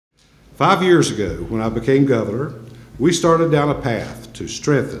5 years ago, when I became governor, we started down a path to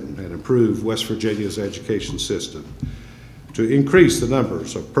strengthen and improve West Virginia's education system, to increase the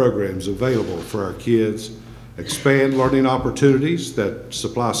numbers of programs available for our kids, expand learning opportunities that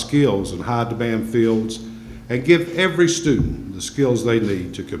supply skills in high-demand fields, and give every student the skills they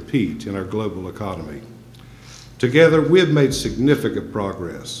need to compete in our global economy. Together, we have made significant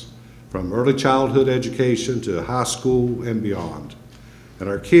progress, from early childhood education to high school and beyond. And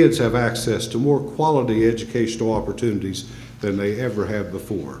our kids have access to more quality educational opportunities than they ever have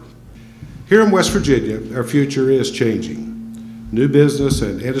before. Here in West Virginia, our future is changing. New business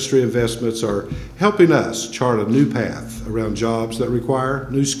and industry investments are helping us chart a new path around jobs that require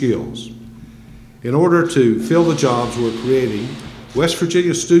new skills. In order to fill the jobs we're creating, West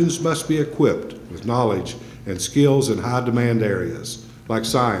Virginia students must be equipped with knowledge and skills in high-demand areas like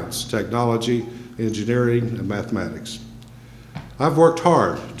science, technology, engineering, and mathematics. I've worked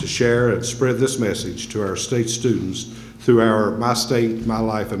hard to share and spread this message to our state students through our My State, My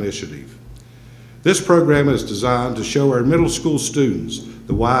Life initiative. This program is designed to show our middle school students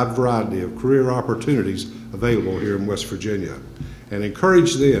the wide variety of career opportunities available here in West Virginia and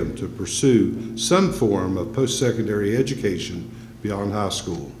encourage them to pursue some form of post-secondary education beyond high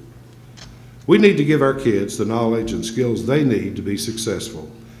school. We need to give our kids the knowledge and skills they need to be successful,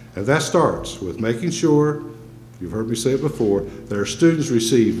 and that starts with making sure, you've heard me say it before, that our students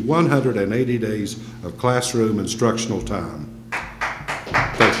receive 180 days of classroom instructional time.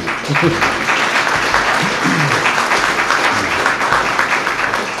 Thank you.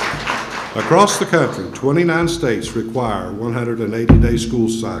 Across the country, 29 states require 180-day school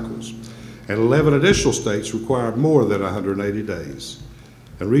cycles, and 11 additional states require more than 180 days.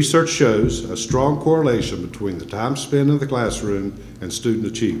 And research shows a strong correlation between the time spent in the classroom and student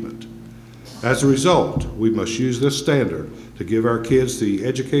achievement. As a result, we must use this standard to give our kids the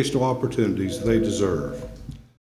educational opportunities they deserve.